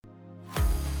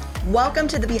Welcome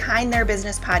to the Behind Their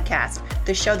Business podcast,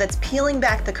 the show that's peeling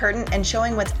back the curtain and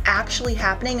showing what's actually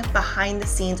happening behind the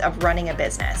scenes of running a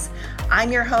business.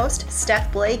 I'm your host,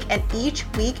 Steph Blake, and each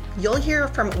week you'll hear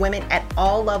from women at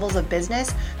all levels of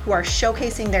business who are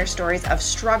showcasing their stories of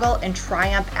struggle and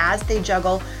triumph as they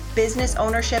juggle business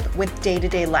ownership with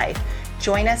day-to-day life.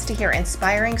 Join us to hear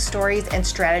inspiring stories and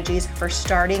strategies for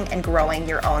starting and growing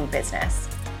your own business.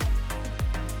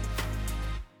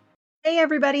 Hey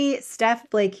everybody, Steph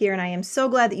Blake here, and I am so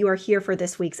glad that you are here for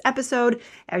this week's episode.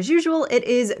 As usual, it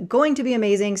is going to be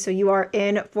amazing, so you are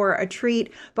in for a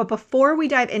treat. But before we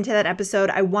dive into that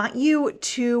episode, I want you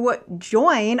to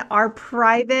join our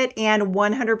private and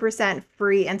 100%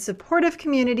 free and supportive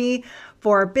community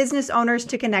for business owners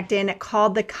to connect in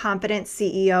called the Confident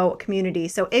CEO Community.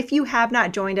 So if you have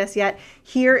not joined us yet,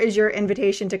 here is your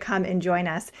invitation to come and join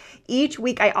us. Each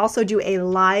week, I also do a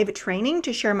live training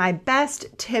to share my best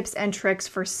tips and tricks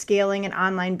for scaling an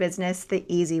online business the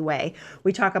easy way.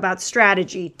 We talk about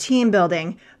strategy, team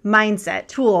building, mindset,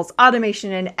 tools,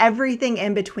 automation, and everything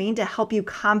in between to help you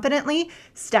confidently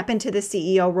step into the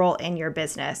CEO role in your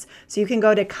business. So you can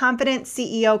go to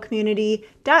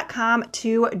confidentceocommunity.com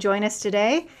to join us today.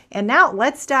 And now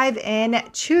let's dive in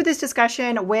to this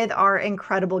discussion with our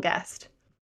incredible guest.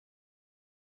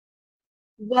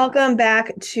 Welcome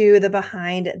back to the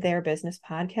Behind Their Business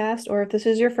podcast, or if this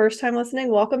is your first time listening,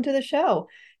 welcome to the show.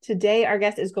 Today, our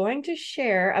guest is going to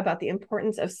share about the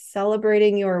importance of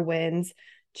celebrating your wins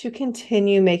to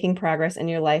continue making progress in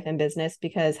your life and business,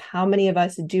 because how many of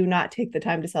us do not take the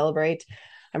time to celebrate?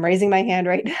 I'm raising my hand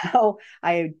right now.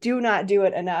 I do not do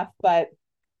it enough, but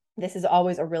this is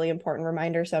always a really important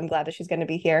reminder. So I'm glad that she's going to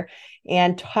be here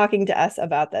and talking to us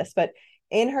about this. But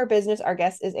in her business, our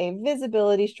guest is a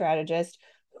visibility strategist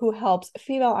who helps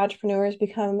female entrepreneurs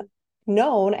become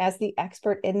known as the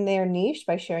expert in their niche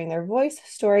by sharing their voice,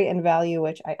 story, and value,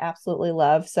 which I absolutely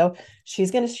love. So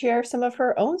she's going to share some of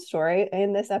her own story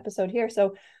in this episode here.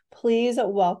 So please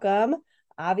welcome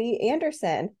Avi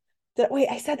Anderson. Wait,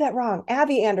 I said that wrong.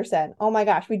 Avi Anderson. Oh my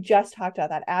gosh, we just talked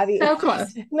about that. Avi So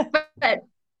Anderson. close, but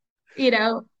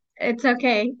it's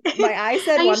okay. My eye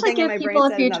said I one usually thing and give my brain people a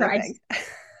said few another tries. thing.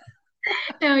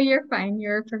 No, you're fine.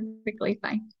 You're perfectly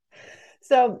fine.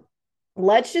 So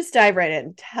let's just dive right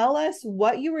in. Tell us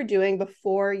what you were doing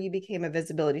before you became a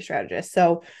visibility strategist.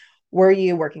 So were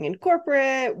you working in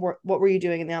corporate? What were you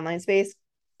doing in the online space?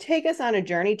 Take us on a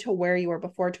journey to where you were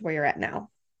before to where you're at now.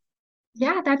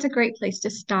 Yeah, that's a great place to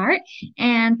start.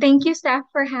 And thank you, Steph,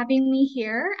 for having me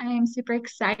here. I am super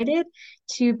excited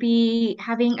to be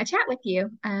having a chat with you.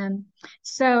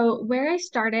 So where I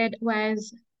started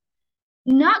was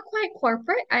not quite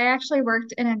corporate. I actually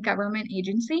worked in a government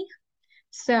agency.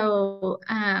 So,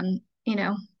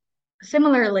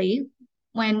 similarly,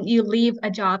 when you leave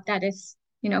a job that is,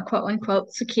 quote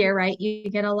unquote secure, right? You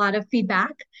get a lot of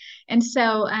feedback. And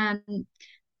so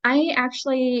I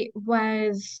actually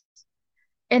was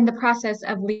in the process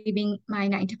of leaving my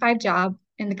 9 to 5 job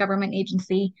in the government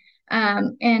agency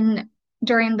in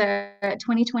during the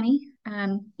 2020,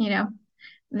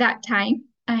 that time.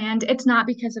 And it's not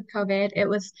because of COVID. It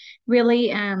was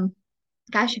really,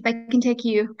 gosh, if I can take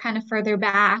you kind of further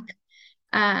back,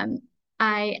 um,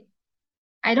 I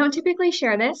I don't typically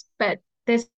share this, but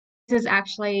this is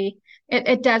actually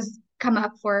it does come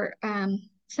up for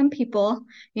some people,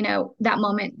 that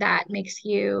moment that makes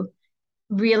you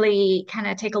really kind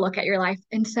of take a look at your life.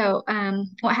 And so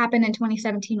what happened in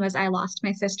 2017 was I lost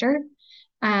my sister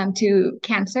to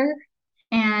cancer,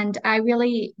 and I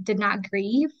really did not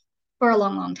grieve for a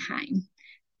long, long time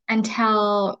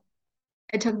until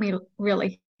it took me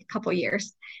really a couple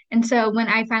years. And so when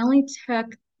I finally took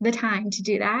the time to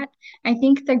do that, I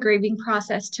think the grieving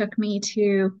process took me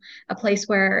to a place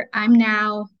where I'm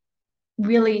now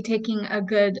really taking a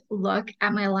good look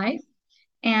at my life.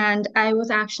 And I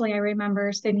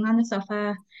remember sitting on the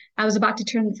sofa. I was about to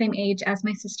turn the same age as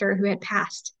my sister who had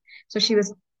passed. So she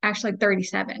was actually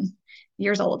 37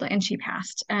 years old and she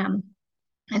passed.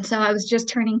 And so I was just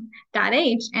turning that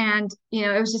age. And,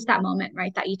 it was just that moment,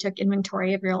 right, that you took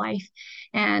inventory of your life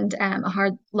and a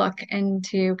hard look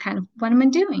into kind of what am I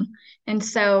doing? And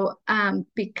so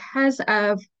because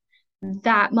of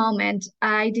that moment,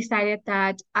 I decided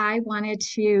that I wanted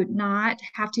to not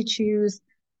have to choose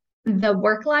the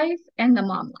work life and the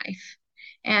mom life.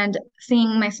 And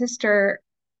seeing my sister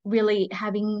really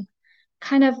having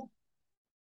kind of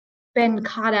been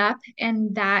caught up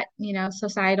in that,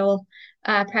 societal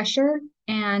pressure.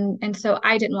 And so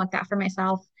I didn't want that for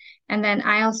myself. And then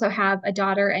I also have a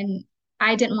daughter, and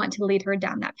I didn't want to lead her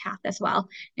down that path as well,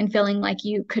 and feeling like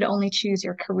you could only choose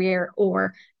your career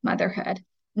or motherhood.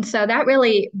 And so that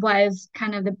really was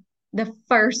kind of the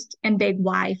first and big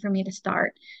why for me to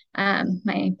start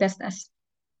my business.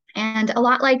 And a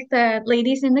lot like the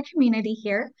ladies in the community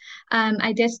here,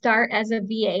 I did start as a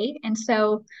VA. And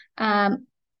so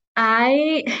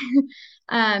I,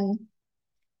 um,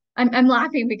 I'm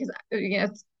laughing because,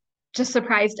 it's just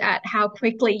surprised at how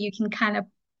quickly you can kind of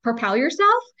propel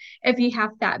yourself if you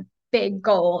have that big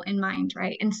goal in mind,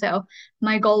 right? And so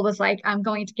my goal was like, I'm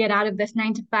going to get out of this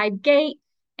 9 to 5 gate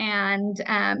and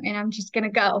I'm just gonna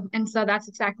go. And so that's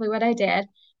exactly what I did.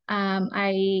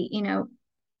 I,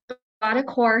 bought a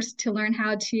course to learn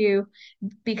how to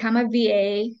become a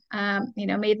VA,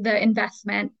 made the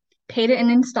investment, paid it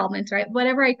in installments, right?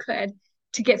 Whatever I could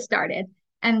to get started.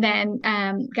 And then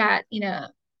got,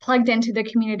 plugged into the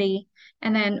community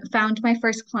and then found my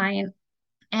first client.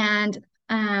 And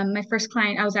my first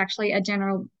client, I was actually a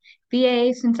general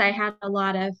VA since I had a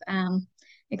lot of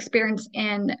experience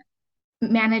in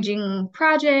managing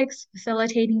projects,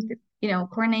 facilitating,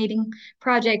 coordinating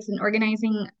projects and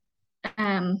organizing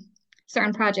um,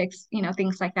 certain projects,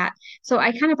 things like that. So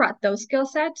I kind of brought those skill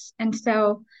sets. And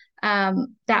so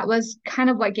that was kind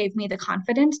of what gave me the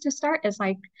confidence to start is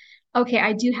like, okay,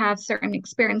 I do have certain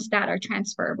experience that are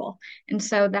transferable. And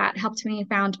so that helped me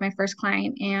found my first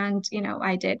client and,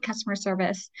 I did customer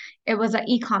service. It was an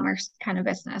e-commerce kind of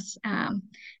business. And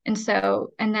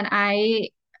then I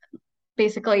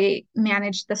basically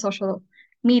managed the social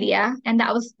media and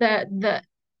that was the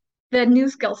new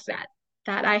skill set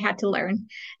that I had to learn.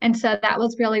 And so that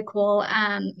was really cool.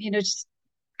 Just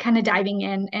kind of diving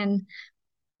in and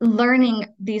learning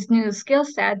these new skill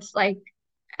sets, like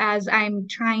as I'm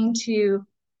trying to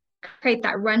create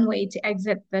that runway to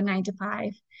exit the 9 to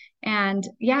 5. And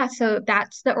yeah, so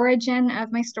that's the origin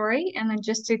of my story. And then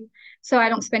so I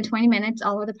don't spend 20 minutes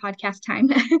all of the podcast time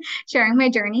sharing my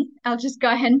journey, I'll just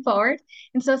go ahead and forward.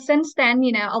 And so since then,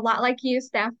 a lot like you,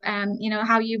 Steph,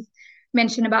 how you've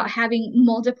mentioned about having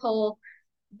multiple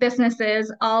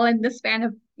businesses all in the span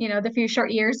of, the few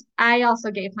short years, I also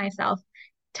gave myself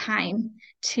time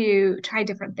to try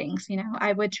different things.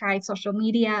 I would try social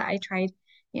media. I tried,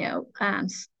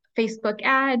 Facebook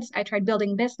ads. I tried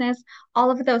building business, all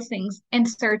of those things in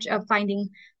search of finding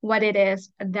what it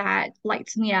is that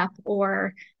lights me up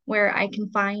or where I can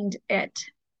find it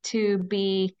to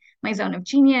be my zone of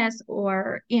genius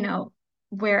or,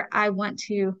 where I want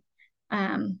to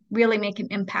really make an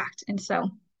impact. And so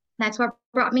that's what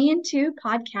brought me into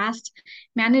podcast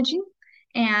managing.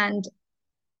 And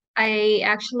I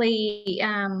actually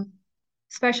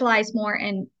specialize more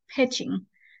in pitching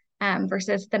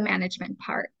versus the management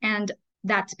part. And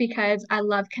that's because I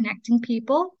love connecting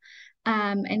people.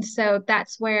 And so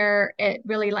that's where it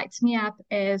really lights me up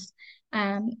is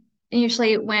um,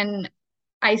 usually when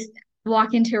I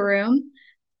walk into a room,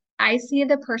 I see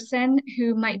the person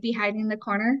who might be hiding in the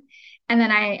corner, and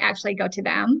then I actually go to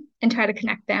them and try to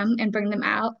connect them and bring them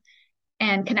out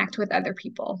and connect with other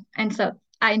people. And so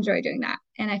I enjoy doing that.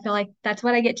 And I feel like that's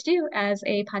what I get to do as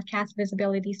a podcast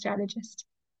visibility strategist.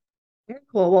 Very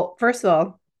cool. Well, first of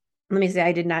all, let me say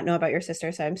I did not know about your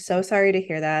sister, so I'm so sorry to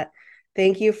hear that.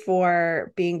 Thank you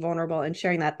for being vulnerable and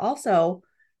sharing that. Also,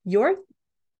 you're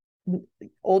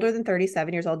older than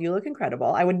 37 years old. You look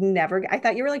incredible. I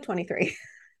thought you were like 23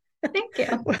 Thank you.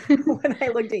 when I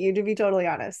looked at you, to be totally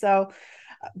honest. So,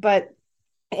 but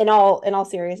in all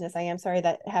seriousness, I am sorry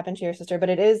that happened to your sister, but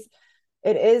it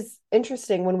is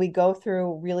interesting when we go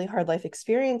through really hard life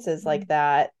experiences like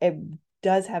that. It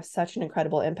does have such an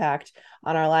incredible impact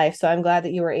on our life. So I'm glad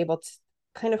that you were able to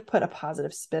kind of put a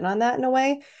positive spin on that in a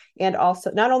way. And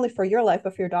also not only for your life,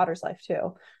 but for your daughter's life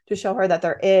too, to show her that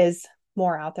there is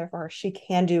more out there for her. She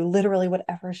can do literally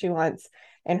whatever she wants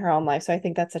in her own life. So I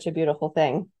think that's such a beautiful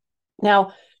thing.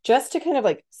 Now, just to kind of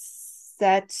like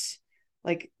set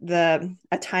like a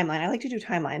timeline, I like to do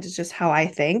timelines. It's just how I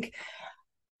think.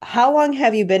 How long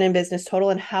have you been in business total,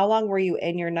 and how long were you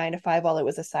in your 9 to 5 while it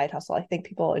was a side hustle? I think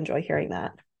people enjoy hearing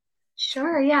that.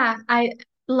 Sure. Yeah. I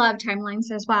love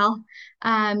timelines as well.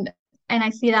 Um, and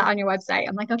I see that on your website.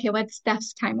 I'm like, okay, what's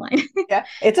Steph's timeline? Yeah,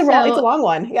 it's a So long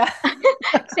one. Yeah.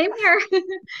 same here.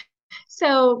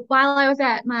 So while I was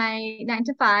at my 9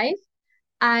 to 5,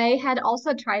 I had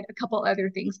also tried a couple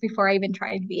other things before I even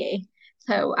tried VA.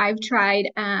 So I've tried,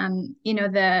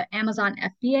 the Amazon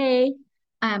FBA.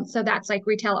 So that's like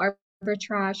retail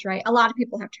arbitrage, right? A lot of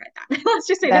people have tried that. Let's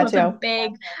just say that That was a too.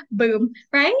 big boom,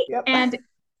 right? Yep. And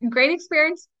great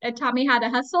experience. It taught me how to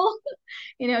hustle,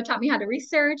 it taught me how to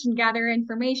research and gather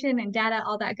information and data,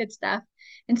 all that good stuff.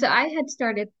 And so I had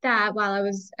started that while I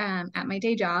was at my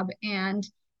day job. And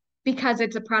because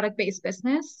it's a product-based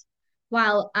business,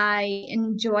 while I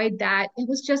enjoyed that, it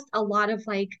was just a lot of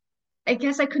like, I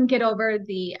guess I couldn't get over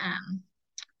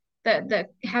the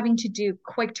having to do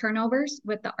quick turnovers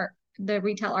with the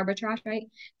retail arbitrage, right?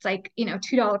 It's like,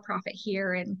 $2 profit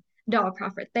here and dollar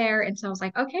profit there. And so I was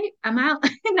like, okay, I'm out,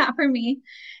 not for me.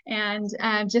 And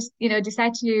just,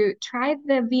 decide to try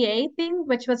the VA thing,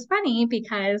 which was funny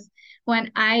because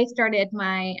when I started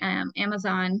my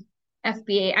Amazon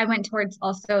FBA, I went towards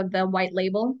also the white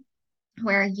label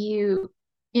where you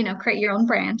create your own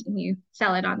brand and you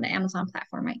sell it on the Amazon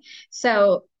platform, right?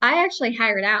 So I actually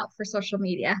hired out for social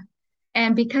media.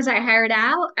 And because I hired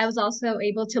out, I was also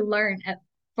able to learn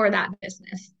for that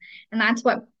business. And that's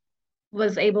what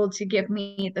was able to give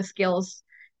me the skills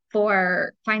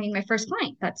for finding my first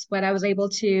client. That's what I was able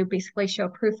to basically show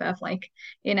proof of, like,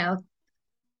 you know,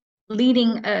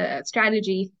 leading a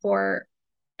strategy for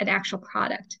an actual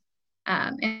product.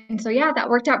 And so, yeah, that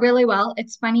worked out really well.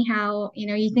 It's funny how,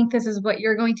 you think this is what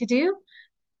you're going to do,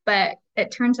 but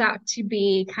it turns out to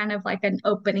be kind of like an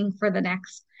opening for the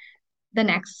next,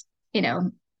 you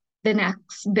know, the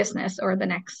next business or the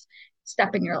next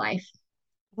step in your life.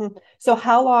 Mhm. So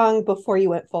how long before you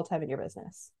went full time in your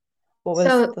business? What was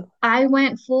So the I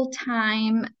went full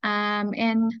time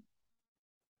in,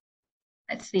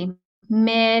 let's see,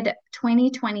 mid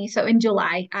 2020. So in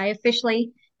July, I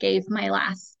officially gave my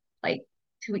last like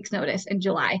 2 weeks notice in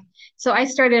July. So I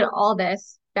started all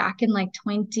this back in like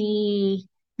 2019,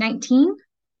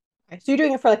 so you're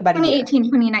doing it for like about a year. 2018,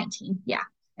 2019. Yeah.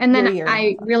 And You're a then year and a half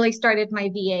I on. really started my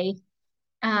VA.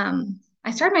 I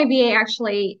started my VA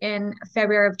actually in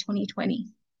February of 2020.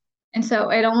 And so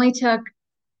it only took,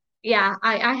 yeah,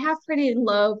 I have pretty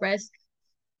low risk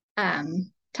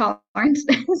tolerance.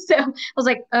 So I was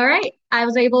like, all right, I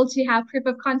was able to have proof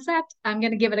of concept. I'm going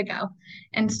to give it a go.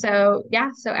 And so, yeah,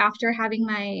 so after having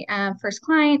my first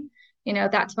client,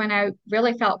 that's when I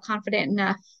really felt confident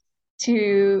enough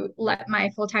to let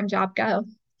my full-time job go.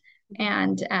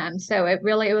 And so it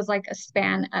was like a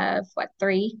span of what,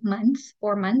 3 months,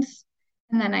 4 months.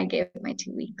 And then I gave my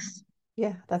 2 weeks.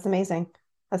 Yeah, that's amazing.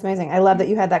 That's amazing. I love that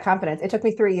you had that confidence. It took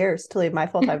me 3 years to leave my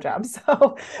full-time job.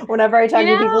 So whenever I talk You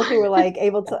to know, people who were like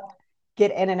able to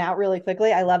get in and out really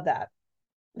quickly, I love that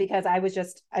because I was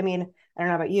just, I mean, I don't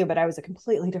know about you, but I was a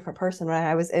completely different person when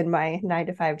I was in my 9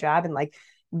 to 5 job. And like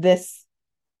this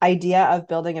idea of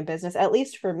building a business, at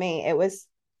least for me, it was,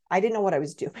 I didn't know what I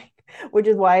was doing, which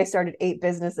is why I started 8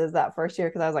 businesses that first year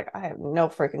because I was like, I have no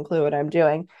freaking clue what I'm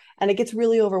doing. And it gets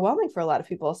really overwhelming for a lot of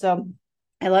people. So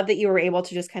I love that you were able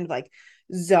to just kind of like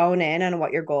zone in on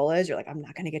what your goal is. You're like, I'm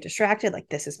not going to get distracted. Like,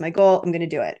 this is my goal. I'm going to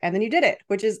do it. And then you did it,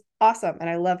 which is awesome. And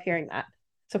I love hearing that.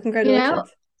 So, you know, congratulations.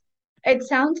 it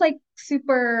sounds like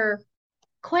super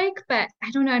quick, but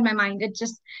I don't know, in my mind, it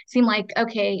just seemed like,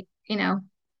 okay,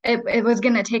 it was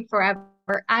going to take forever.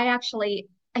 I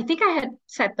think I had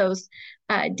set those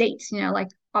dates, like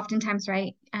oftentimes,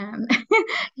 right?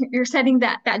 You're setting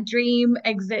that dream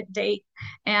exit date.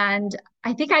 And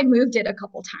I think I moved it a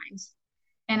couple times.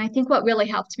 And I think what really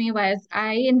helped me was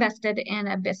I invested in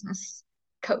a business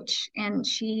coach, and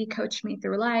she coached me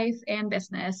through life and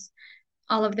business,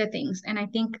 all of the things. And I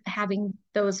think having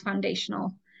those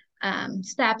foundational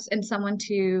steps and someone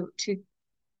to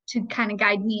kind of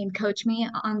guide me and coach me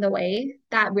on the way,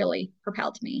 that really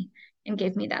propelled me and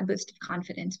gave me that boost of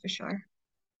confidence for sure.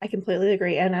 I completely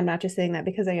agree. And I'm not just saying that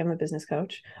because I am a business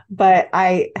coach, but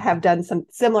I have done some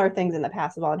similar things in the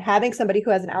past as well. And having somebody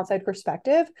who has an outside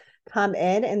perspective come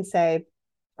in and say,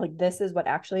 like, this is what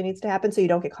actually needs to happen so you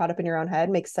don't get caught up in your own head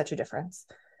makes such a difference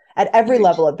at every Huge.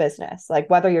 level of business. Like,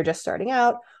 whether you're just starting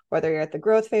out, whether you're at the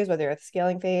growth phase, whether you're at the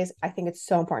scaling phase, I think it's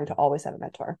so important to always have a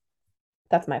mentor.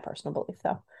 That's my personal belief,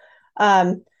 though.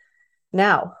 Um,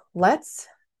 Now, let's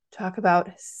talk about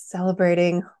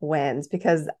celebrating wins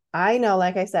because I know,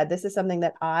 like I said, this is something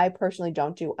that I personally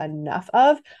don't do enough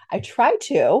of. I try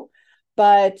to,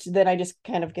 but then I just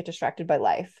kind of get distracted by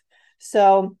life.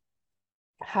 So,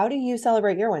 how do you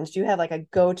celebrate your wins? Do you have like a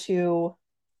go to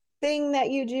thing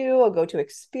that you do, a go to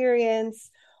experience,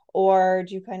 or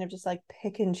do you kind of just like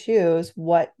pick and choose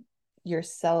what your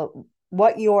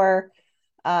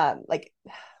like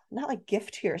not like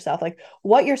gift to yourself, like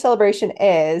what your celebration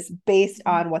is based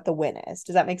on what the win is.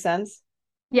 Does that make sense?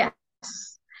 Yes.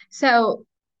 So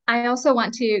I also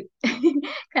want to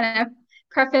kind of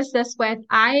preface this with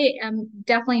I am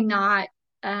definitely not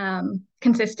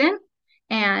consistent.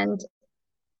 And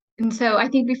And so I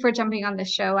think before jumping on the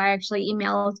show, I actually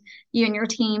emailed you and your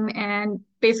team and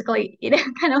basically,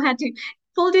 kind of had to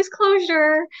full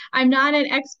disclosure. I'm not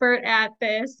an expert at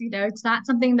this. It's not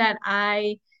something that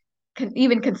I can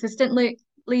even consistently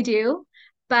do,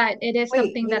 but it is Wait,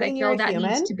 something you that I mean you're feel a that needs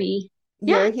human? to be.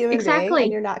 You're Yeah, a human being and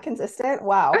exactly. you're not consistent?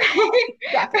 Wow. Right,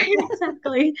 Shocking. right,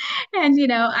 exactly.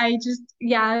 And I just,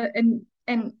 yeah,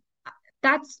 and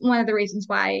that's one of the reasons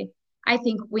why I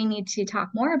think we need to talk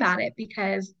more about it,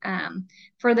 because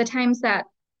for the times that,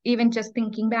 even just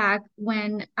thinking back,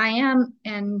 when I am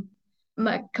in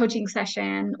a coaching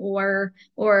session or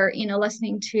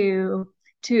listening to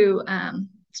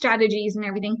strategies and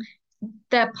everything,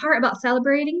 the part about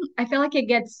celebrating, I feel like it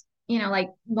gets, like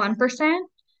 1%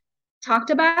 talked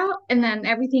about, and then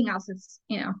everything else is,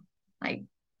 like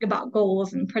about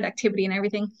goals and productivity and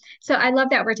everything. So I love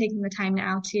that we're taking the time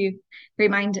now to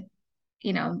remind,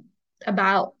 you know,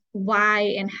 about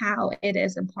why and how it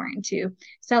is important to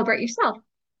celebrate yourself.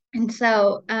 And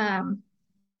so,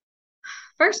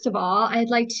 first of all, I'd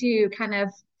like to kind of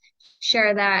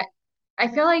share that I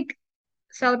feel like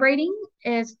celebrating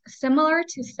is similar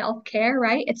to self-care,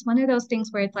 right? It's one of those things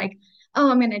where it's like, oh,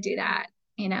 I'm going to do that.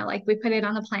 Like we put it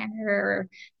on the planner, or,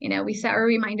 we set a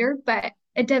reminder, but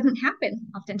it doesn't happen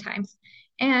oftentimes.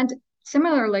 And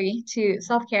similarly to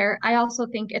self-care, I also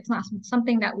think it's not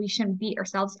something that we shouldn't beat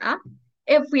ourselves up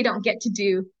if we don't get to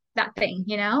do that thing,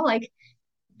 like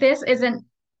this isn't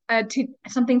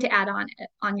something to add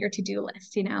on your to-do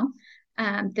list.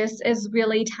 This is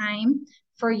really time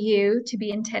for you to be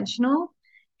intentional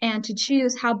and to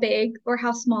choose how big or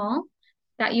how small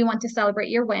that you want to celebrate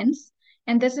your wins.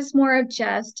 And this is more of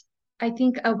just, I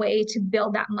think, a way to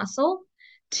build that muscle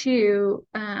to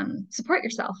support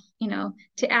yourself,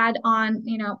 to add on,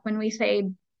 when we say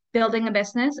building a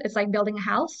business, it's like building a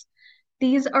house.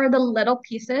 These are the little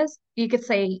pieces, you could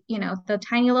say, the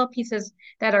tiny little pieces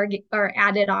that are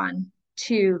added on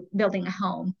to building a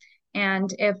home.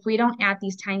 And if we don't add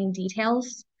these tiny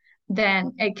details,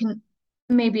 then it can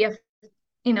maybe,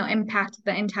 impact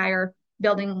the entire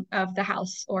building of the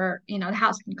house, or, the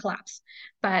house can collapse.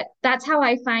 But that's how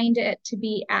I find it to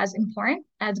be as important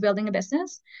as building a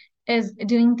business, is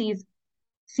doing these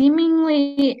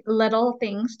seemingly little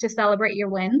things to celebrate your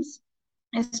wins.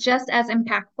 It's just as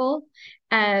impactful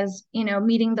as,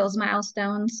 meeting those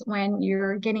milestones when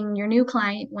you're getting your new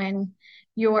client, when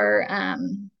you're,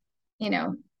 you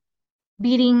know,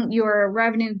 beating your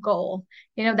revenue goal,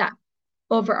 that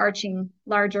overarching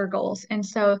larger goals. And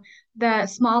so the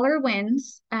smaller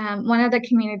wins, one of the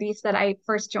communities that I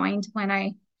first joined when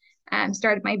I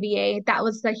started my VA, that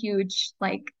was the huge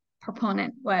like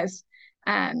proponent was,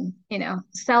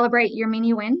 celebrate your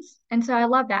mini wins. And so I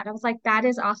love that. I was like, that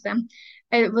is awesome.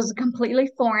 It was a completely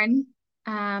foreign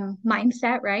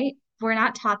mindset, right? We're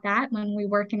not taught that when we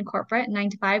work in corporate 9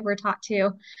 to 5. We're taught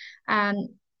to um,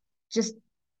 just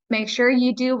make sure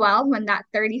you do well when that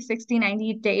 30, 60,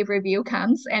 90-day review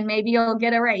comes, and maybe you'll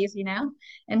get a raise.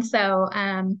 And so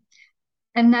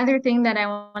another thing that I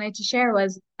wanted to share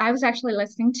was I was actually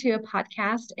listening to a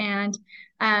podcast, and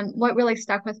what really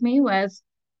stuck with me was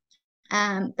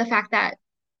the fact that,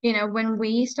 when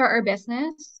we start our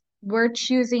business, we're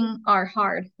choosing our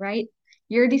hard, right?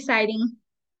 You're deciding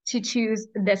to choose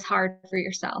this hard for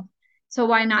yourself. So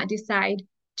why not decide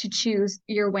to choose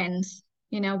your wins?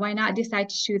 Why not decide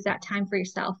to choose that time for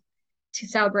yourself to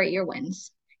celebrate your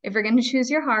wins? If you're going to choose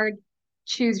your hard,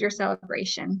 choose your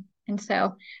celebration. And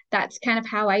so that's kind of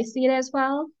how I see it as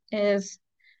well, is,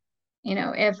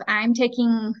 if I'm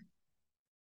taking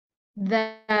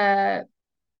the,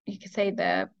 you could say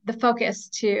the focus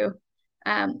to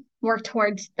work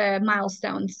towards the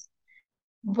milestones,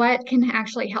 what can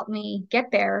actually help me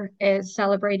get there is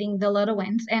celebrating the little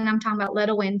wins. And I'm talking about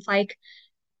little wins like,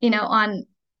 on,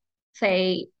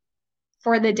 say,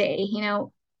 for the day,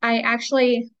 I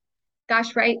actually,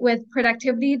 gosh, right, with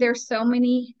productivity, there's so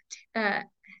many uh,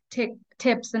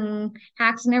 tips and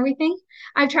hacks and everything.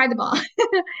 I've tried them all.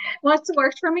 What's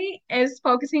worked for me is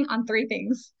focusing on 3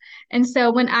 things. And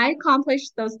so when I accomplish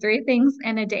those 3 things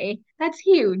in a day, that's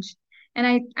huge.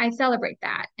 And I celebrate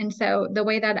that. And so the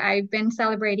way that I've been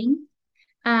celebrating,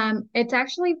 it's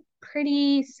actually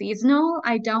pretty seasonal.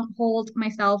 I don't hold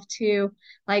myself to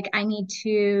like I need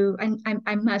to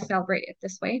I must celebrate it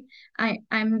this way.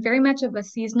 I'm very much of a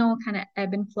seasonal kind of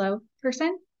ebb and flow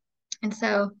person. And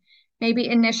so maybe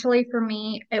initially for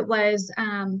me it was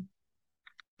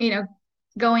you know,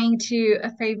 going to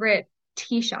a favorite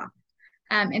tea shop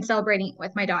and celebrating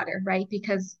with my daughter, right?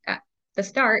 Because at the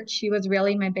start, she was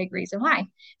really my big reason why.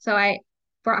 So I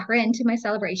brought her into my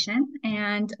celebration,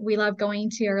 and we love going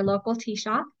to our local tea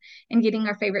shop and getting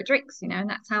our favorite drinks, and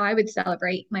that's how I would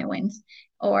celebrate my wins.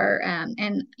 Or,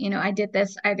 and, I did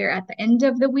this either at the end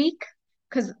of the week,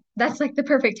 because that's like the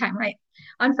perfect time, right?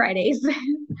 On Fridays,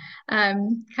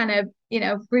 kind of,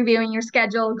 reviewing your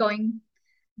schedule, going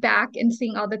back and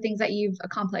seeing all the things that you've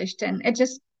accomplished. And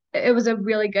it was a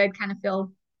really good kind of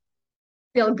feel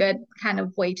good kind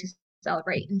of way to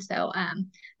celebrate. And so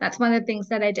that's one of the things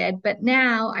that I did. But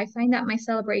now I find that my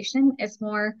celebration is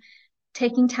more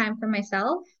taking time for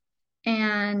myself.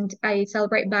 And I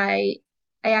celebrate by,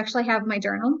 I actually have my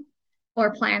journal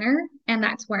or planner, and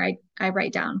that's where I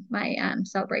write down my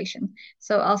celebration.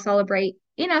 So I'll celebrate,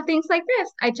 things like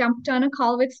this. I jumped on a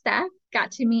call with Steph,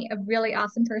 got to meet a really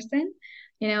awesome person.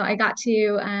 I got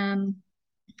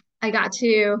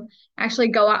to actually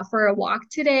go out for a walk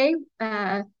today.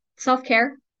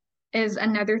 Self-care is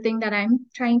another thing that I'm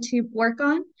trying to work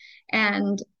on.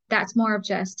 And that's more of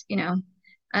just,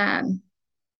 um,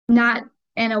 not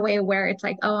in a way where it's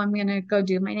like, oh, I'm going to go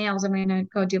do my nails, I'm going to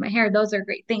go do my hair. Those are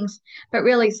great things. But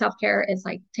really, self-care is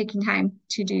like taking time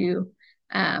to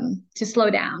slow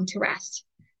down, to rest.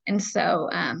 And so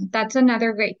that's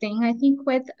another great thing, I think,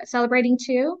 with celebrating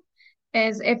too,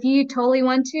 is if you totally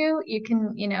want to, you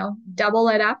can, double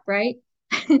it up, right?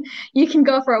 You can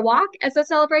go for a walk as a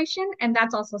celebration, and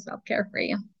that's also self-care for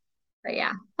you. But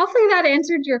yeah, hopefully that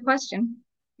answered your question.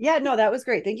 Yeah, no, that was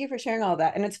great. Thank you for sharing all of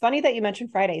that. And it's funny that you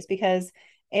mentioned Fridays because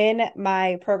in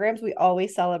my programs, we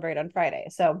always celebrate on Friday.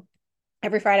 So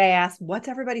every Friday, I ask, what's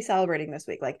everybody celebrating this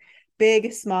week? Like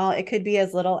big, small, it could be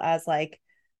as little as like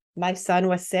my son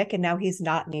was sick and now he's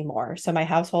not anymore. So my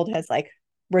household has like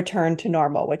returned to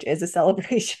normal, which is a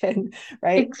celebration,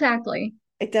 right? Exactly.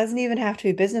 It doesn't even have to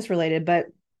be business related, but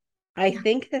I Yeah.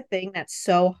 think the thing that's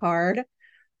so hard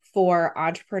for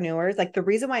entrepreneurs, like the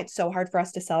reason why it's so hard for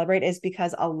us to celebrate is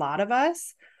because a lot of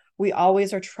us, we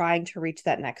always are trying to reach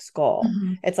that next goal.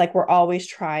 Mhm. It's like we're always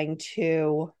trying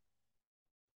to,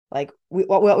 like,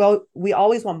 we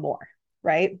always want more,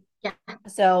 right? Yeah.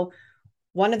 So,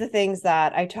 one of the things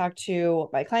that I talk to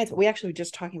my clients, we actually were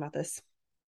just talking about this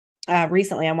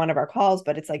recently on one of our calls,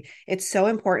 but it's like, it's so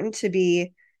important to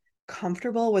be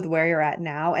comfortable with where you're at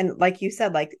now. And like you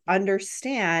said, like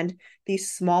understand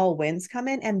these small wins come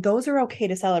in and those are okay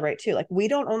to celebrate too. Like we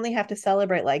don't only have to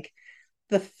celebrate like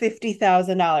the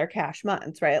 $50,000 cash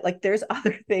months, right? Like there's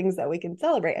other things that we can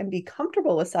celebrate and be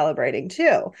comfortable with celebrating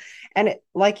too. And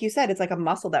like you said, it's like a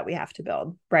muscle that we have to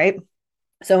build, right?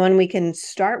 So when we can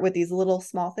start with these little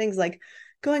small things like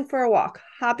going for a walk,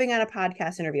 hopping on a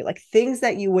podcast interview, like things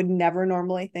that you would never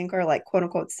normally think are like quote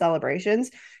unquote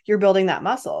celebrations, you're building that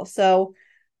muscle. So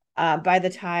by the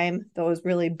time those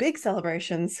really big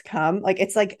celebrations come, like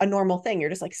it's like a normal thing. You're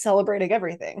just like celebrating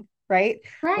everything, right?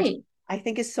 Which Right. I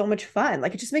think is so much fun.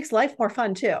 Like it just makes life more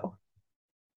fun too.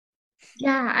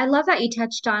 Yeah, I love that you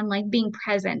touched on like being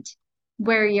present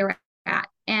where you're at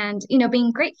and,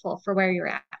 being grateful for where you're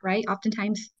at, right?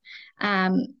 Oftentimes,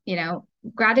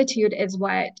 gratitude is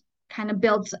what kind of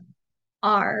builds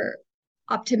our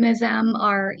optimism,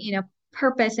 our,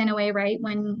 purpose in a way, right?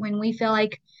 When we feel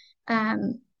like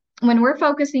um when we're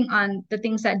focusing on the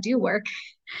things that do work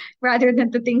rather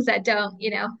than the things that don't,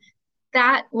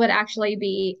 that would actually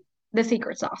be the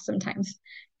secret sauce sometimes.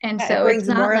 And Yeah, it so it's brings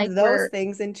not more like of those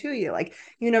things into you, like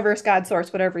universe, God,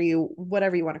 source, whatever you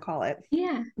want to call it.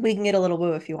 yeah, We can get a little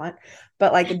woo if you want,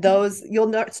 but like those,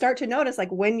 you'll start to notice like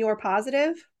when you're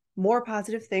positive, more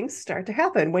positive things start to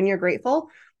happen. When you're grateful,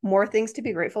 more things to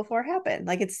be grateful for happen.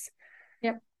 Like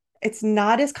yep. it's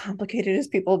not as complicated as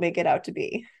people make it out to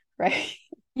be, right? It's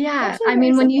Yeah, actually I very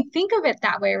mean, when you simple. think of it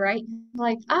that way, right?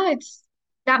 Like, oh, it's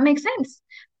that makes sense.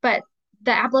 But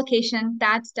the application,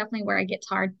 that's definitely where it gets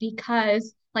hard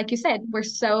because, like you said, we're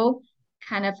so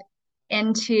kind of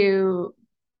into,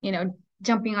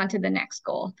 jumping onto the next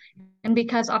goal. And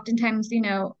because oftentimes,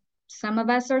 some of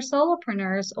us are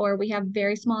solopreneurs or we have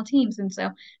very small teams. And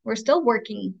so we're still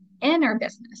working in our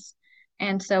business.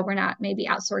 And so we're not maybe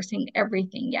outsourcing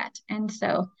everything yet. And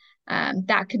so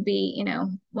that could be,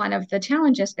 one of the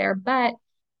challenges there. But,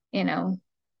 you know,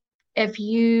 if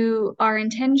you are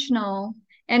intentional,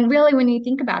 and really when you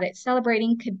think about it,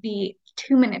 celebrating could be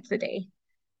 2 minutes a day.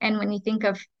 And when you think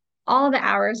of all the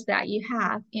hours that you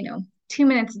have, 2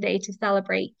 minutes a day to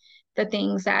celebrate the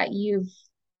things that you've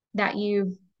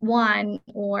won,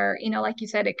 or, like you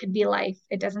said, it could be life.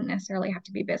 It doesn't necessarily have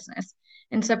to be business.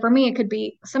 And so for me, it could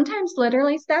be sometimes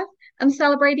literally stuff. I'm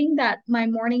celebrating that my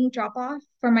morning drop off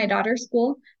for my daughter's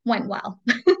school went well.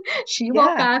 She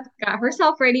woke Yeah. up, got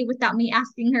herself ready without me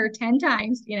asking her 10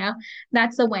 times,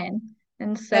 that's a win.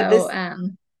 And so, This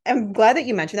I'm glad that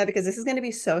you mentioned that because this is going to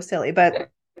be so silly, but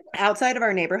outside of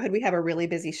our neighborhood, we have a really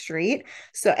busy street.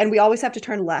 So, and we always have to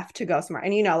turn left to go somewhere.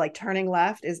 And like turning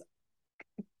left is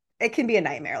it can be a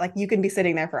nightmare. Like you can be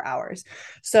sitting there for hours.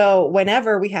 So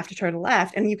whenever we have to turn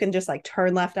left and you can just like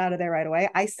turn left out of there right away,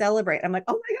 I celebrate. I'm like,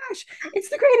 oh my gosh, it's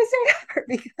the greatest day ever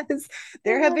because I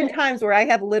there have love been it. times where I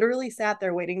have literally sat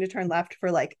there waiting to turn left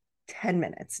for like 10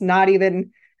 minutes, not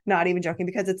even joking,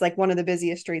 because it's like one of the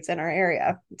busiest streets in our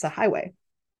area. It's a highway.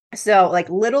 So like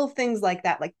little things like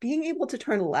that, like being able to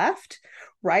turn left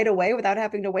right away without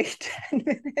having to wait 10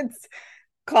 minutes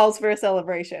calls for a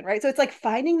celebration, right? So it's like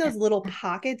finding those little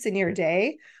pockets in your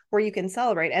day where you can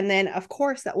celebrate. And then, of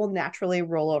course, that will naturally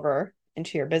roll over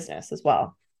into your business as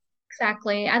well.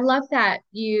 Exactly. I love that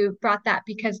you brought that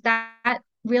because that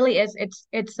really is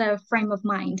it's a frame of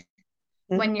mind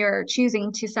Mm-hmm. when you're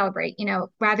choosing to celebrate,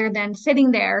 rather than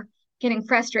sitting there getting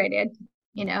frustrated,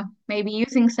 maybe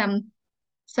using some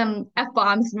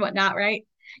F-bombs and whatnot, right?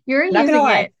 You're Not gonna using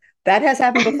lie, it. that has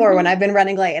happened before when I've been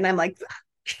running late and I'm like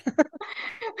I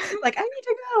need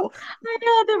to go. I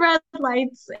know the red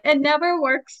lights. It never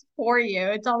works for you.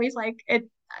 It's always like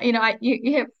you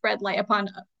hit red light upon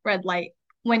red light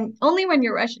when only when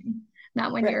you're rushing,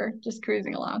 not when Right. you're just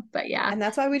cruising along. But yeah, And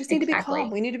that's why we just need to be calm. exactly.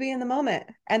 We need to be in the moment.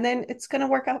 And then it's gonna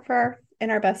work out for in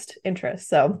our best interest.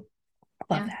 So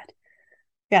I love Yeah. that.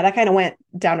 Yeah, that kind of went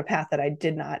down a path that I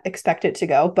did not expect it to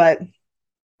go, but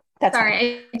that's fine.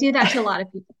 Sorry, I do that to a lot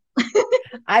of people.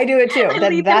 I do it too. I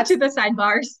That leave them that's to the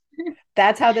sidebars.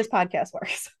 that's how this podcast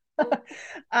works.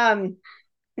 um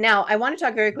Now I want to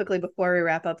talk very quickly before we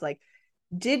wrap up, like,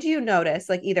 did you notice,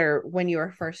 like, either when you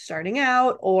were first starting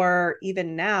out or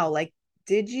even now, like,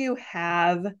 did you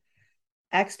have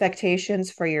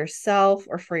expectations for yourself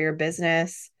or for your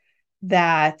business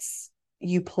that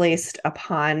you placed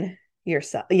upon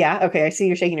yourself? Yeah. Okay. I see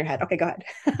you're shaking your head. Okay. Go ahead.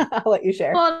 I'll let you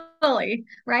share. Totally,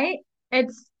 right?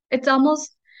 It's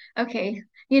almost okay.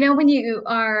 When you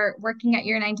are working at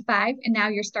your 9 to 5 and now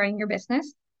you're starting your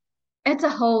business, it's a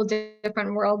whole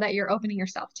different world that you're opening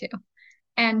yourself to.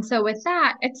 And so with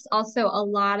that, it's also a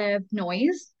lot of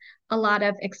noise, a lot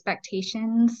of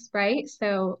expectations, right?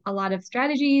 So a lot of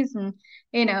strategies and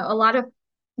a lot of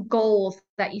goals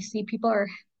that you see people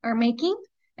are making.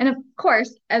 And of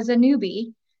course, as a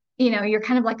newbie, you're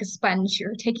kind of like a sponge,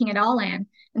 you're taking it all in.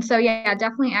 And so yeah,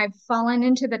 definitely I've fallen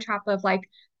into the trap of like,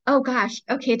 oh gosh,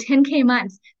 okay, 10K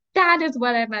months. That is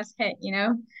what I must hit,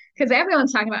 because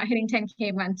everyone's talking about hitting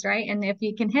 10K months, right? And if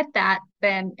you can hit that,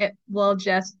 then it will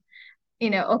just,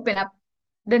 open up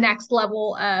the next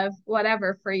level of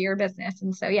whatever for your business.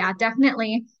 And so yeah,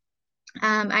 definitely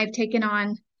I've taken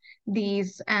on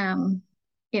these,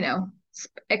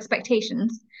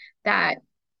 expectations that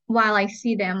while I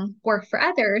see them work for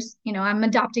others, I'm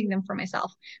adopting them for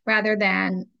myself rather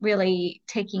than really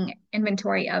taking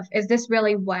inventory of, is this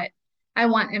really what I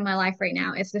want in my life right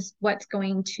now? Is this what's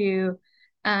going to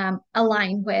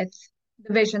align with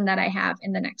the vision that I have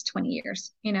in the next 20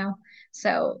 years,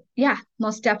 So yeah,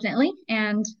 most definitely.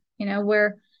 And,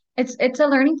 it's a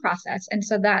learning process. And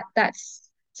so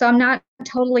so I'm not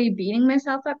totally beating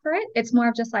myself up for it. It's more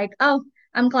of just like, oh,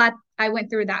 I'm glad I went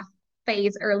through that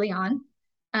phase early on.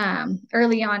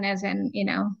 Early on as in,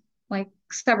 like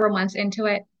several months into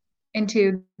it,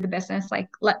 into the business, like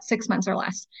 6 months or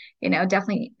less,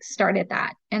 definitely started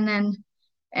that. And then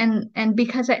and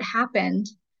because it happened,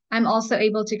 I'm also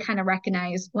able to kind of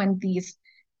recognize when these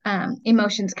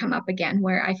emotions come up again,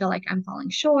 where I feel like I'm falling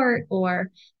short,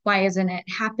 or why isn't it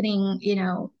happening,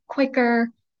 quicker?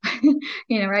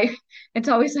 Right? It's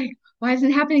always like, why isn't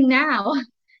it happening now?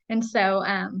 And so,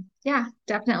 yeah,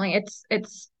 definitely,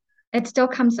 it still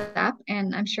comes up,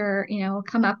 and I'm sure will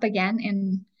come up again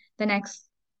in the next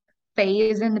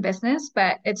phase in the business.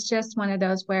 But it's just one of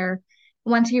those where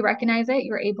once you recognize it,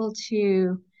 you're able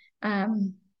to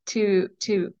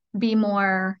to be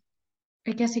more,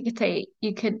 I guess you could say,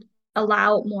 you could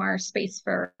allow more space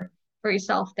for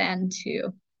yourself then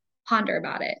to ponder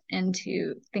about it and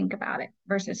to think about it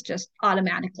versus just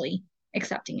automatically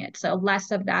accepting it. So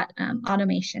less of that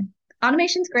automation.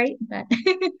 Automation's great, but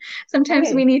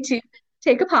sometimes we Hey, need to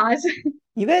take a pause.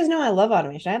 you guys know I love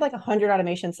automation. I have like 100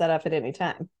 automations set up at any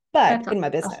time, but That's in my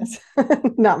business,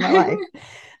 awesome. not my life.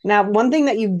 Now, one thing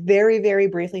that you very, very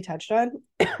briefly touched on,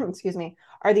 excuse me,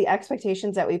 are the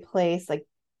expectations that we place. Like,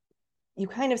 you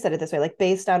kind of said it this way, like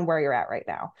based on where you're at right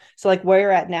now. So, like where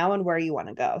you're at now and where you want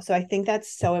to go. So, I think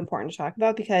that's so important to talk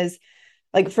about because,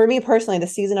 like, for me personally, the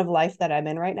season of life that I'm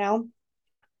in right now,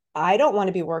 I don't want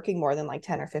to be working more than like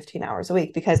 10 or 15 hours a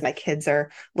week because my kids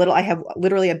are little. I have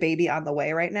literally a baby on the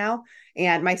way right now,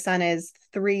 and my son is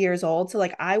 3 years old. So,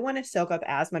 like, I want to soak up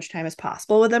as much time as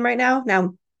possible with them right now.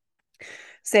 Now,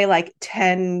 say like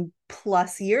 10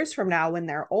 plus years from now, when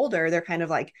they're older, they're kind of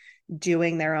like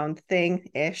doing their own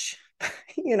thing ish.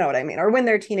 You know what I mean? Or when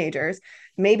they're teenagers,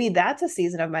 maybe that's a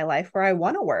season of my life where I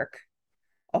want to work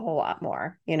a whole lot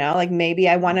more, like maybe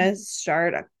I want to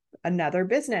start another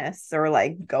business or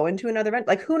like go into another event,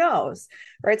 like who knows,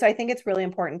 right? So I think it's really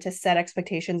important to set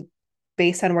expectations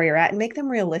based on where you're at and make them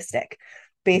realistic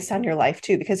based on your life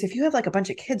too, because if you have like a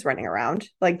bunch of kids running around,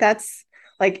 like that's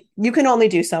like you can only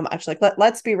do so much. Like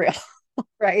let's be real.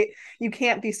 Right? You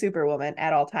can't be superwoman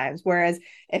at all times. Whereas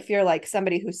if you're like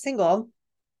somebody who's single,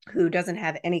 who doesn't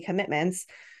have any commitments,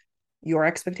 your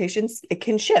expectations, it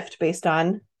can shift based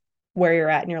on where you're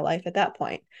at in your life at that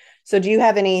point. So do you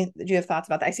have thoughts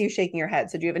about that? I see you shaking your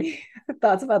head. So do you have any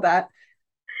thoughts about that?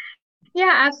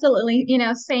 Yeah, absolutely.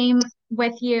 Same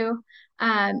with you.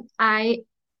 I,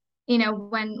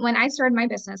 when I started my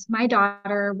business, my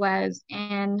daughter was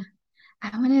in,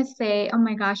 I want to say, oh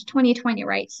my gosh, 2020,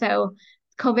 right? So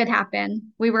COVID happened.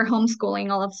 We were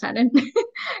homeschooling all of a sudden,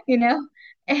 you know,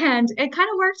 and it kind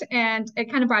of worked and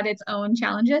it kind of brought its own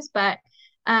challenges. But,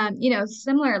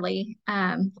 similarly,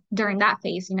 during that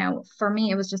phase, for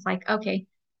me, it was just like, okay,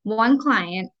 one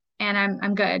client and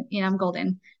I'm good, I'm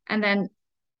golden. And then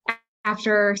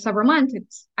after several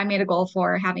months, I made a goal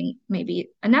for having maybe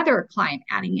another client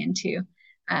adding into,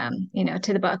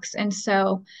 to the books. And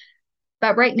so,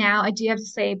 but right now, I do have to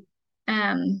say,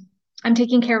 I'm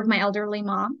taking care of my elderly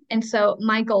mom. And so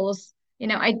my goals,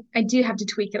 I do have to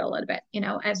tweak it a little bit,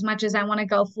 as much as I want to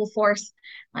go full force,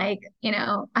 like,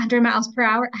 100 miles per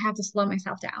hour, I have to slow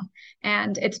myself down.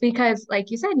 And it's because,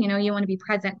 like you said, you want to be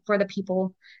present for the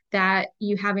people that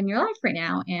you have in your life right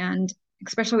now. And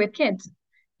especially with kids,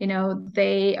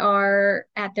 they are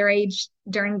at their age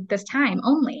during this time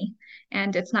only.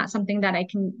 And it's not something that I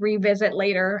can revisit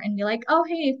later and be like, oh,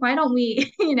 hey, why don't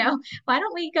we, why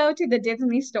don't we go to the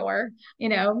Disney store,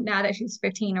 now that she's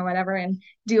 15 or whatever, and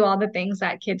do all the things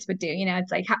that kids would do.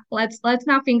 It's like, let's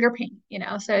not finger paint,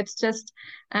 so it's just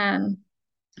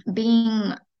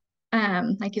being,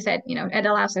 like you said, it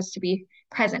allows us to be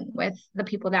present with the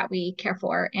people that we care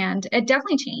for. And it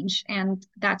definitely changed. And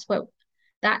that's what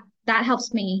that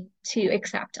helps me to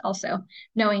accept also,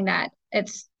 knowing that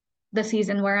it's the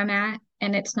season where I'm at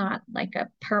and it's not like a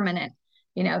permanent,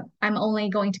 I'm only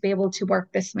going to be able to work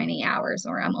this many hours,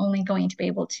 or I'm only going to be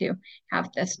able to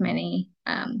have this many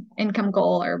income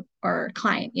goal or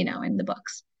client, in the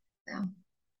books. So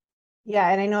Yeah,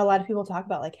 and I know a lot of people talk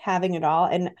about like having it all.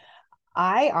 And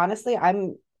I honestly,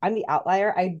 I'm the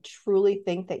outlier. I truly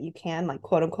think that you can like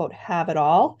quote unquote have it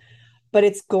all, but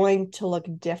it's going to look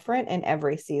different in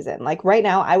every season. Like right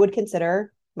now, I would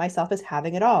consider myself as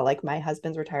having it all. Like my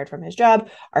husband's retired from his job,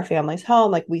 our family's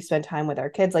home, like we spend time with our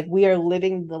kids, like we are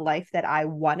living the life that I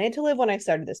wanted to live when I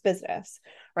started this business,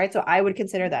 right? So I would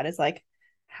consider that as like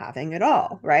having it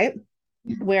all, right?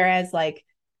 Whereas like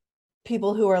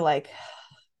people who are like,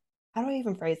 how do I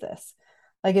even phrase this?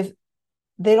 Like if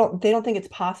they don't think it's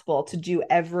possible to do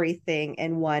everything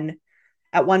in one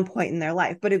at one point in their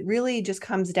life. But it really just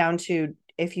comes down to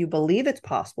if you believe it's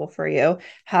possible for you,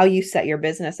 how you set your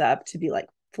business up to be like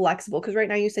flexible. Because right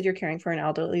now you said you're caring for an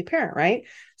elderly parent, right?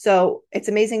 So it's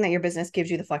amazing that your business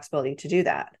gives you the flexibility to do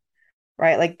that,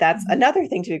 right? Like that's another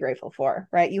thing to be grateful for,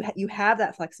 right? You have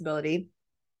that flexibility,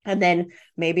 and then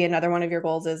maybe another one of your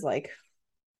goals is like,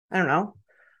 I don't know.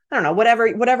 I don't know,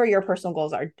 whatever your personal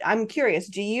goals are. I'm curious,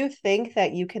 do you think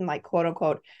that you can like quote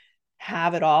unquote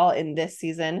have it all in this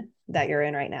season that you're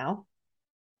in right now?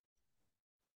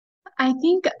 I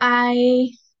think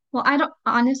well, I don't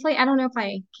honestly, I don't know if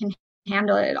I can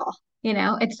handle it at all. It's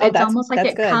Oh, it's that's almost like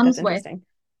that's it good. That's comes with, interesting.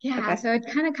 yeah, Okay. so it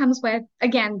kind of comes with,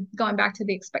 again, going back to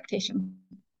the expectation.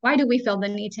 Why do we feel the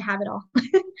need to have it all?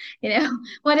 You know,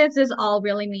 what does this all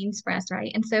really means for us,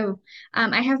 right? And so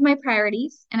I have my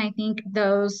priorities, and I think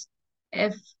those,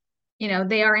 if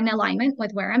they are in alignment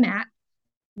with where I'm at,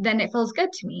 then it feels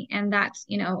good to me. And that's,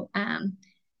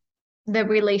 the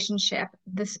relationship,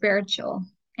 the spiritual,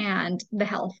 and the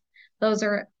health. Those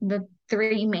are the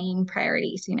three main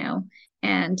priorities,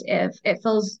 And if it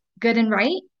feels good and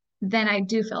right, then I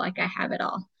do feel like I have it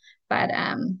all. But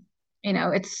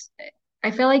it's I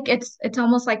feel like it's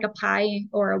almost like a pie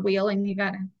or a wheel, and you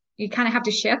kind of have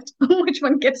to shift which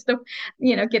one gets the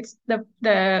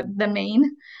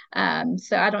main.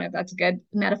 So I don't know if that's a good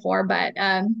metaphor, but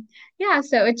yeah,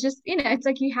 so it's just, it's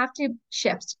like you have to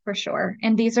shift for sure.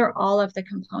 And these are all of the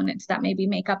components that maybe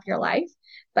make up your life.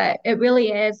 But it really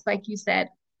is, like you said,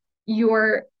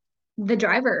 you're the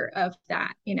driver of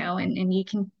that, and you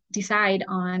can decide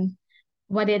on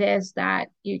what it is that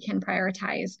you can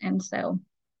prioritize. And so,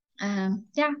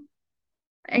 yeah,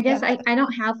 I Yeah. guess I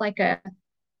don't have like a,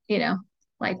 you know,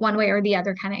 like one way or the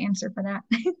other kind of answer for that.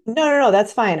 No,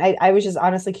 that's fine. I was just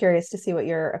honestly curious to see what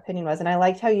your opinion was. And I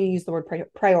liked how you used the word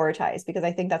prioritize because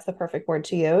I think that's the perfect word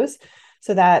to use.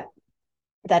 So that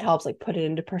helps like put it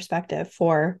into perspective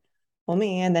for well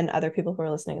me and then other people who are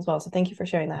listening as well. So thank you for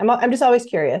sharing that. I'm just always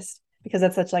curious because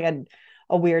that's such like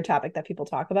a weird topic that people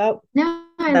talk about No,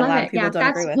 I that a love lot of it. people Yeah, don't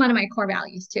agree that's with. one of my core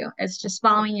values too, is just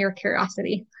following your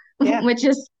curiosity, Yeah. which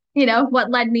is what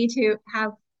led me to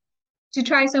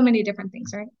try so many different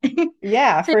things, right?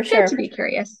 Yeah, So for it's good sure. to For be sure.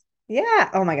 curious. Yeah.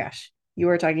 Oh my gosh. You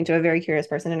were talking to a very curious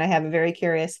person, and I have a very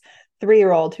curious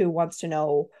 3-year-old who wants to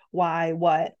know why,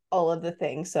 what, all of the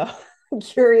things. So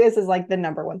curious is like the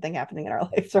number one thing happening in our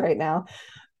lives right now.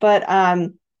 But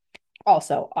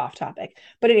also off topic.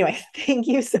 But anyway, thank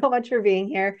you so much for being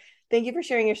here. Thank you for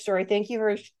sharing your story. Thank you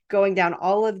for going down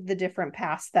all of the different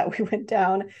paths that we went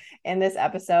down in this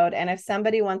episode. And if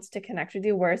somebody wants to connect with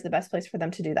you, where's the best place for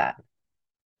them to do that?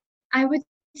 I would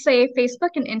say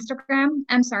Facebook and Instagram.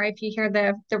 I'm sorry if you hear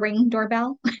the ring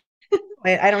doorbell.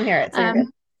 Wait, I don't hear it. So you're good.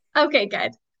 Um, okay,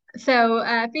 good. So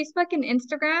Facebook and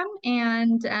Instagram,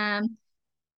 and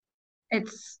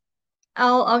it's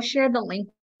I'll share the link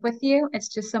with you. It's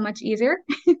just so much easier.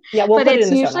 Yeah, we'll But put it in it's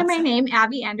the show usually notes. my name,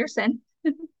 Abby Anderson.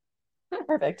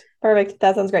 Perfect. Perfect.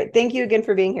 That sounds great. Thank you again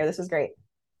for being here. This was great.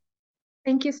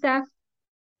 Thank you, Steph.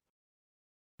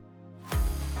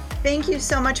 Thank you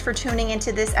so much for tuning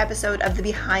into this episode of the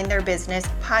Behind Their Business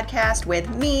podcast with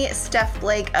me, Steph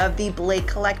Blake of the Blake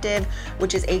Collective,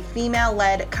 which is a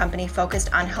female-led company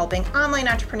focused on helping online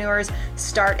entrepreneurs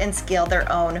start and scale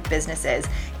their own businesses.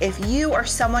 If you or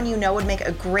someone you know would make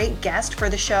a great guest for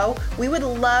the show, we would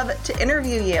love to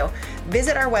interview you.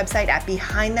 Visit our website at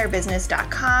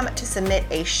behindtheirbusiness.com to submit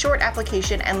a short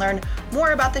application and learn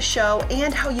more about the show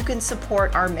and how you can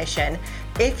support our mission.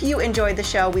 If you enjoyed the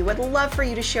show, we would love for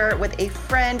you to share it with a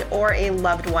friend or a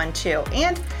loved one too.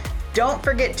 And don't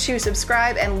forget to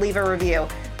subscribe and leave a review.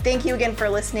 Thank you again for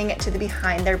listening to the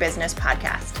Behind Their Business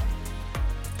podcast.